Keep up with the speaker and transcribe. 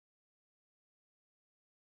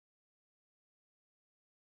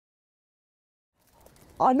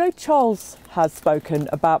I know Charles has spoken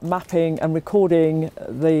about mapping and recording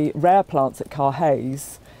the rare plants at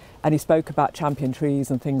Carhays, and he spoke about champion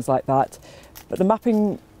trees and things like that. But the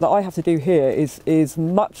mapping that I have to do here is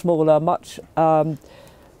much smaller, much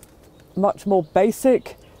more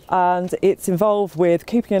basic, and it's involved with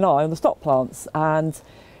keeping an eye on the stock plants. And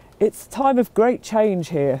it's a time of great change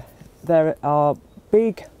here. There are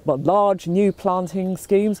big, large new planting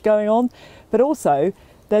schemes going on, but also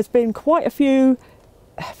there's been quite a few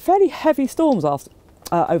fairly heavy storms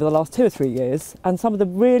over the last 2 or 3 years, and some of the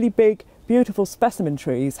really big, beautiful specimen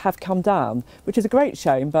trees have come down, which is a great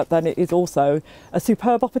shame, but then it is also a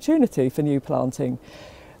superb opportunity for new planting.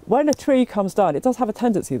 When a tree comes down, it does have a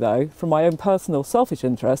tendency though, from my own personal selfish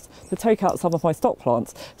interest, to take out some of my stock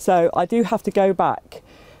plants. So I do have to go back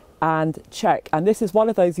and check, and this is one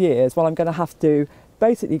of those years when I'm going to have to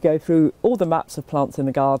basically go through all the maps of plants in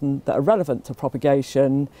the garden that are relevant to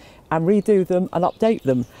propagation and redo them and update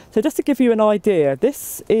them. So just to give you an idea,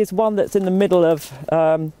 this is one that's in the middle of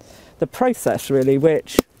the process really,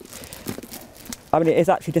 which I mean, it is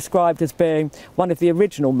actually described as being one of the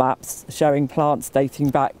original maps showing plants dating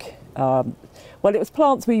back, well, it was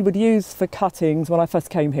plants we would use for cuttings when I first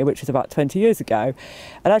came here, which was about 20 years ago.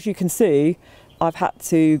 And as you can see, I've had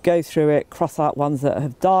to go through it, cross out ones that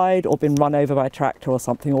have died or been run over by a tractor or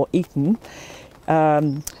something, or eaten.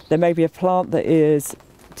 There may be a plant that is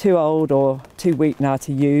too old or too weak now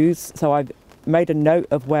to use, so I've made a note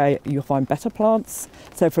of where you'll find better plants.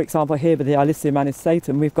 So for example, here with the Ilicium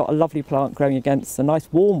anisatum, we've got a lovely plant growing against a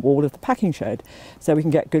nice warm wall of the packing shed, so we can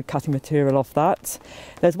get good cutting material off that.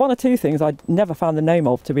 There's one or two things I never found the name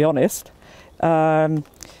of, to be honest.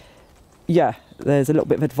 Yeah, there's a little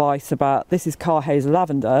bit of advice about, this is Carhays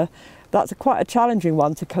lavender. That's quite a challenging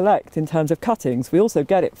one to collect in terms of cuttings. We also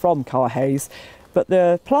get it from Carhays, but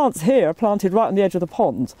the plants here are planted right on the edge of the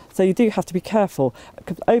pond, so you do have to be careful.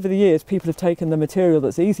 Over the years, people have taken the material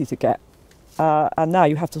that's easy to get, and now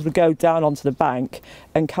you have to sort of go down onto the bank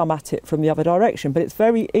and come at it from the other direction. But it's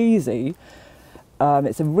very easy.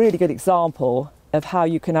 It's a really good example of how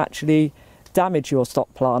you can actually damage your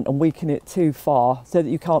stock plant and weaken it too far so that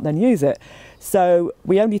you can't then use it. So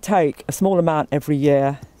we only take a small amount every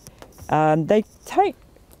year, and they take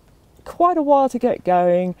quite a while to get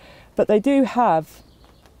going, but they do have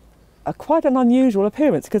quite an unusual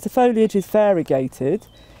appearance because the foliage is variegated.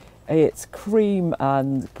 It's cream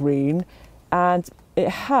and green, and it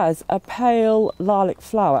has a pale lilac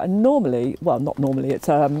flower. And normally, well, not normally, it's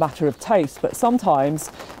a matter of taste, but sometimes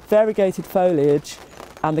variegated foliage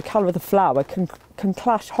and the colour of the flower can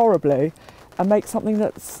clash horribly and make something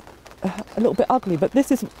that's a little bit ugly. But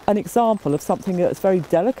this is an example of something that's very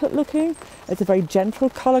delicate looking. It's a very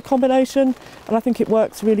gentle colour combination, and I think it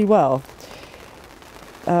works really well.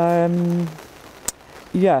 Yeah,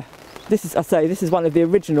 this is one of the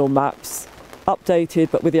original maps,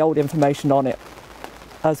 updated but with the old information on it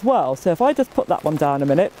as well. So if I just put that one down a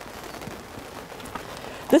minute.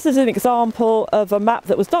 This is an example of a map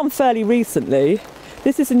that was done fairly recently.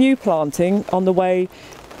 This is a new planting on the way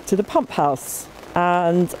to the pump house,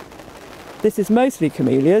 and this is mostly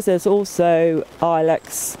camellias. There's also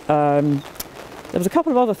ilex. There was a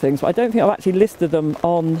couple of other things, but I don't think I've actually listed them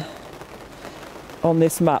on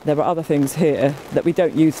this map. There are other things here that we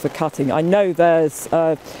don't use for cutting. I know there's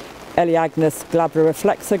Eleagnus glabra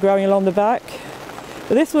reflexa growing along the back.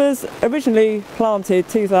 But this was originally planted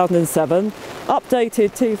 2007,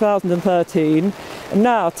 updated 2013, and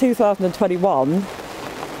now 2021.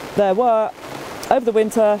 There were, over the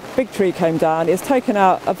winter, big tree came down. It's taken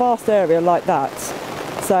out a vast area like that.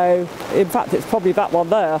 So, in fact, it's probably that one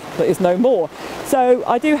there that is no more. So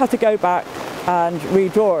I do have to go back and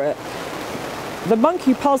redraw it. The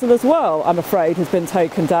monkey puzzle as well, I'm afraid, has been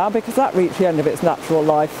taken down because that reached the end of its natural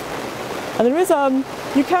life. And there is,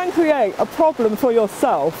 you can create a problem for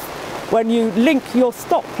yourself when you link your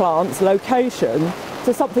stock plant's location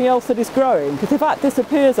to something else that is growing. Because if that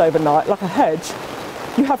disappears overnight, like a hedge,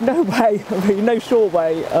 you have no way, really no sure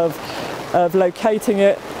way of locating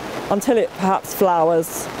it until it perhaps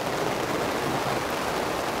flowers.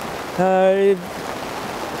 I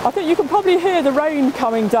think you can probably hear the rain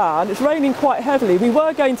coming down. It's raining quite heavily. We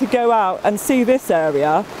were going to go out and see this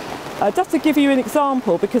area, just to give you an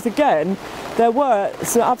example, because again, there were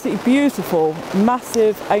some absolutely beautiful,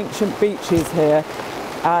 massive ancient beeches here,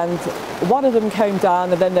 and one of them came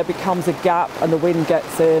down, and then there becomes a gap and the wind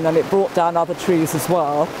gets in, and it brought down other trees as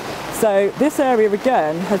well. So this area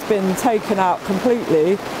again has been taken out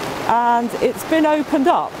completely, and it's been opened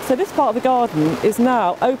up. So this part of the garden is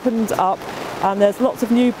now opened up, and there's lots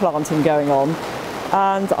of new planting going on,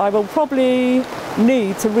 and I will probably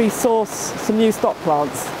need to resource some new stock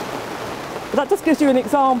plants. But that just gives you an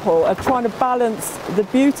example of trying to balance the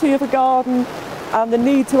beauty of a garden and the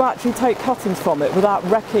need to actually take cuttings from it without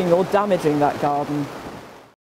wrecking or damaging that garden.